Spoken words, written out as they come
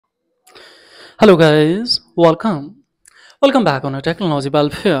Hello guys, welcome back on a technology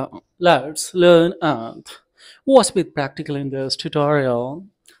bulb here. Let's learn and watch with practical in this tutorial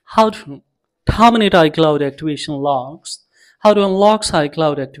how to terminate iCloud activation logs, how to unlock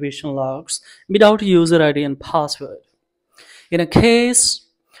iCloud activation logs without user ID and password. In a case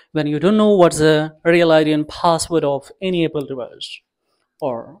when you don't know what's the real ID and password of any Apple device,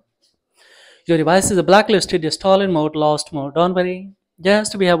 or your device is a blacklisted, stolen mode, lost mode, don't worry.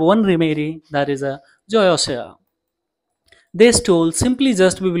 Just we have one remedy, that is a joyous share. This tool simply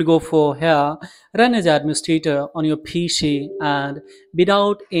just we will go for here, run as administrator on your PC and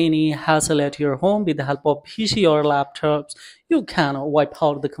without any hassle at your home with the help of PC or laptops, you can wipe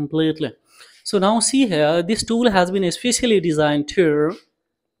out the completely. So now see here, this tool has been especially designed to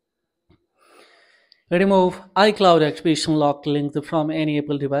remove iCloud activation lock link from any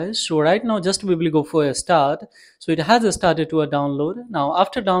Apple device. So right now just we will go for a start. So it has started to a download. Now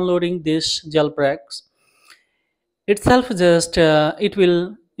after downloading this jailbreaks, itself just it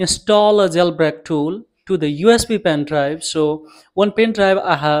will install a jailbreak tool to the USB pen drive. So one pen drive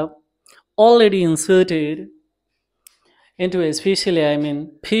I have already inserted into especially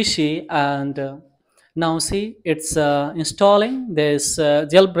PC, and now see it's installing this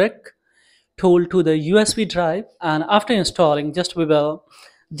jailbreak tool to the USB drive, and after installing just we will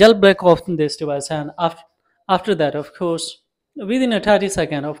jailbreak off this device, and after that of course within a 30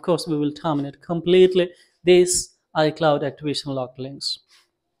 second of course we will terminate completely this iCloud activation lock links.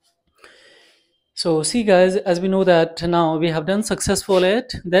 So see guys, as we know that now we have done successful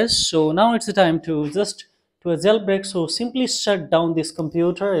at this, so now it's the time to just to a jailbreak. So simply shut down this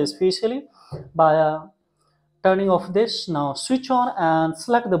computer especially by turning off this. Now switch on and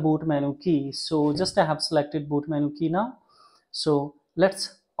select the boot menu key. So just I have selected boot menu key now. So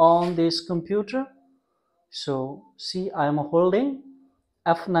let's on this computer. So see I am holding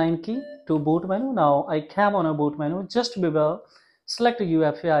F9 key to boot menu. Now I came on a boot menu, just we will select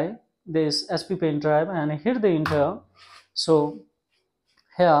UEFI this SP pen drive and hit the enter. So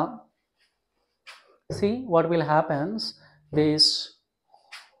here see what will happens, this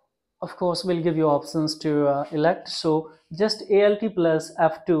of course will give you options to elect. So just ALT plus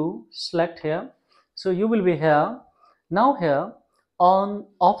F2 select here. So you will be here. Now here on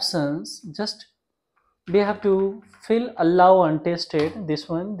options just we have to fill allow untested, this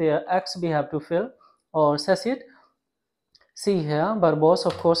one there X we have to fill or says it. See here verbose,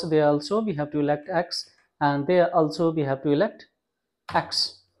 of course there also we have to elect X, and there also we have to elect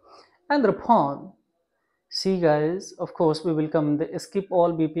X. And upon see guys, of course we will come the skip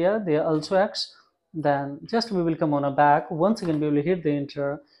all BPR, there also X. Then just we will come on a back, once again we will hit the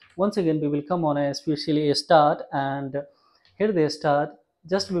enter, once again we will come on a especially a start and hit the start,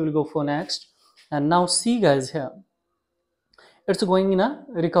 just we will go for next. And now see guys here it's going in a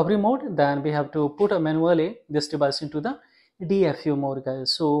recovery mode, then we have to put a manually this device into the DFU mode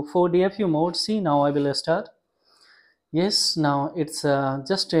guys. So for DFU mode, see now I will start. Yes, now it's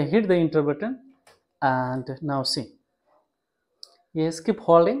just hit the enter button, and now see, yes, keep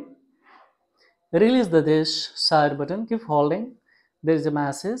holding, release the this side button, keep holding, there is a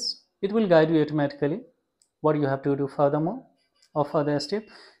message, it will guide you automatically what you have to do furthermore or further step.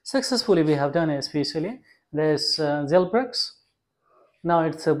 Successfully we have done especially this jailbreaks. Now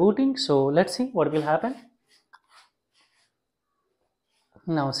it's booting, so let's see what will happen.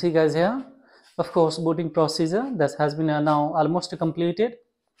 Now see guys here, of course booting procedure that has been now almost completed.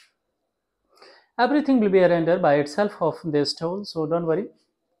 Everything will be rendered by itself of this tool, so don't worry,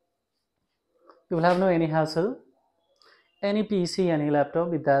 you will have no any hassle. Any PC, any laptop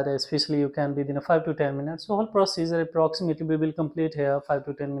with that, especially you can within a 5 to 10 minutes. So whole procedure approximately we will complete here 5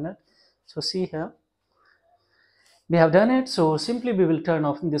 to 10 minutes. So see here we have done it. So simply we will turn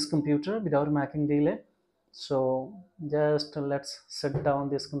off this computer without making delay. So just let's shut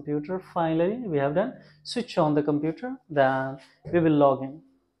down this computer. Finally we have done, switch on the computer, then we will log in.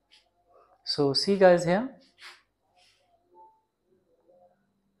 So see guys here,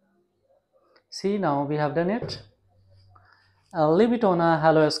 see now we have done it. I'll leave it on a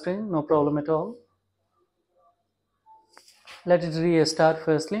hello screen, no problem at all. Let it restart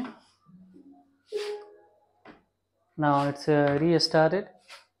firstly. Now it's restarted.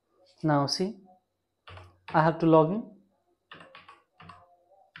 Now see I have to log in.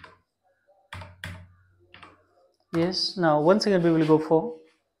 Yes, now once again we will go for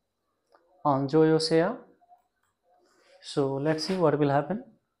on Joyosea. So let's see what will happen.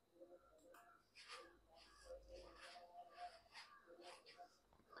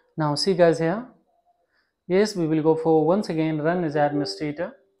 Now see guys here, yes, we will go for once again run as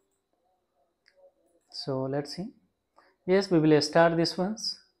administrator. So let's see, yes, we will start this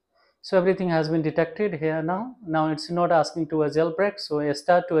once. So everything has been detected here now it's not asking to a jailbreak, so I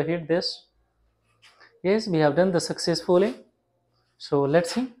start to hit this. Yes, we have done the successfully. So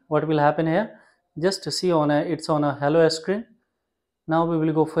let's see what will happen here. Just to see on a, it's on a hello screen. Now we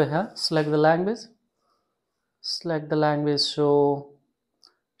will go for here, select the language. So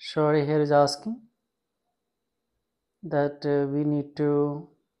sorry, here is asking that we need to,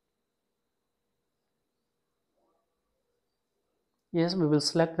 yes, we will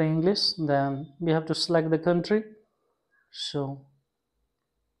select the English, then we have to select the country. So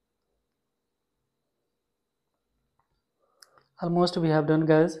almost we have done,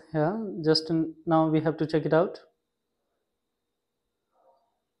 guys. Yeah, just now we have to check it out.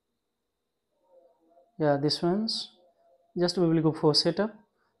 Yeah, this one's, just we will go for setup,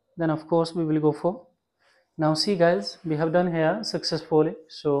 then of course we will go for, now see guys, we have done here successfully.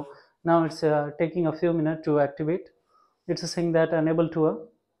 So now it's taking a few minutes to activate. It's saying that unable to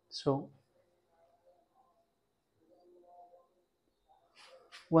so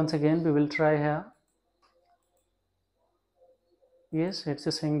once again we will try here. Yes,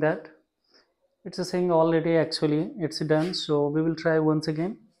 it's saying that, it's saying already actually it's done, so we will try once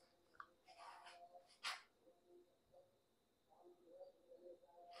again.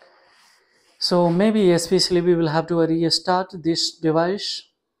 So maybe especially we will have to restart this device.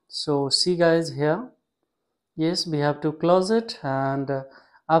 So see guys here, yes, we have to close it, and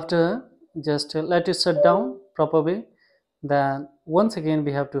after just let it shut down properly, then once again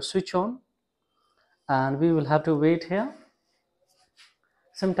we have to switch on, and we will have to wait here.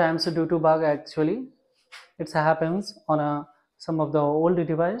 Sometimes due to bug actually it happens on a some of the old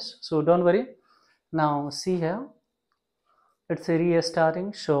device, so don't worry. Now see here, it's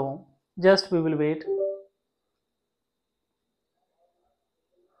restarting, so just we will wait.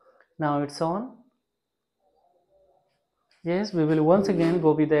 Now it's on. Yes, we will once again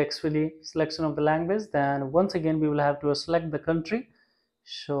go with the actually selection of the language, then once again we will have to select the country.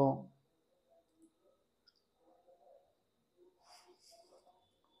 So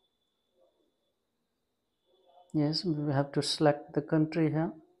yes, we have to select the country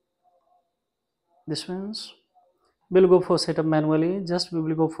here, this one's, we'll go for setup manually, just we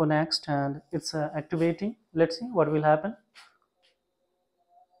will go for next, and it's activating. Let's see what will happen.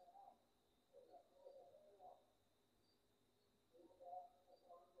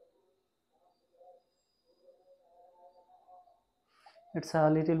 It's a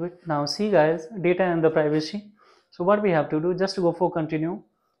little bit, now see guys, data and the privacy. So what we have to do, just go for continue.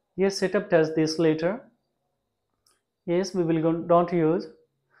 Yes, setup test this later. Yes, we will go, don't use,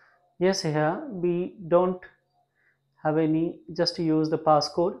 yes, here we don't have any, just use the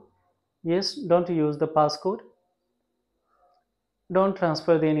passcode. Yes, don't use the passcode, don't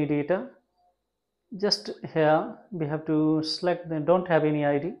transfer any data. Just here we have to select the don't have any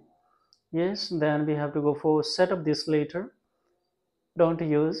ID. Yes, then we have to go for set up this later, don't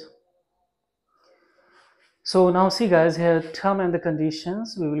use. So now see guys, here term and the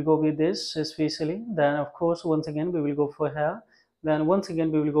conditions, we will go with this especially, then of course once again we will go for here, then once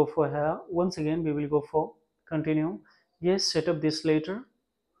again we will go for here, once again we will go for continue. Yes, set up this later.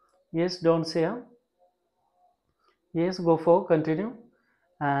 Yes, don't share. Yes, go for continue.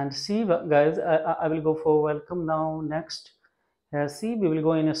 And see guys, I will go for welcome. Now next, here see we will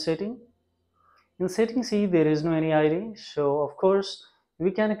go in a setting. In setting, see there is no any ID, so of course we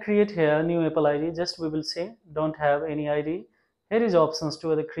can create here new Apple ID. Just we will say don't have any ID. Here is options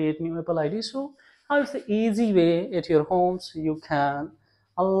to create new Apple ID. So how it's the easy way at your homes you can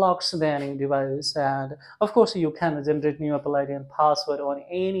unlock the any device, and of course you can generate new Apple ID and password on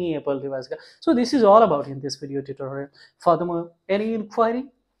any Apple device. So this is all about in this video tutorial. Furthermore, any inquiry,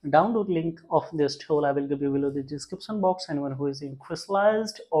 download link of this tool I will give you below the description box. Anyone who is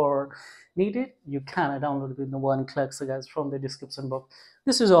interested or need it, you can download with the one click, so guys, from the description box.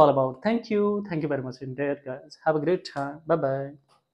 This is all about. Thank you very much indeed guys, have a great time. Bye bye.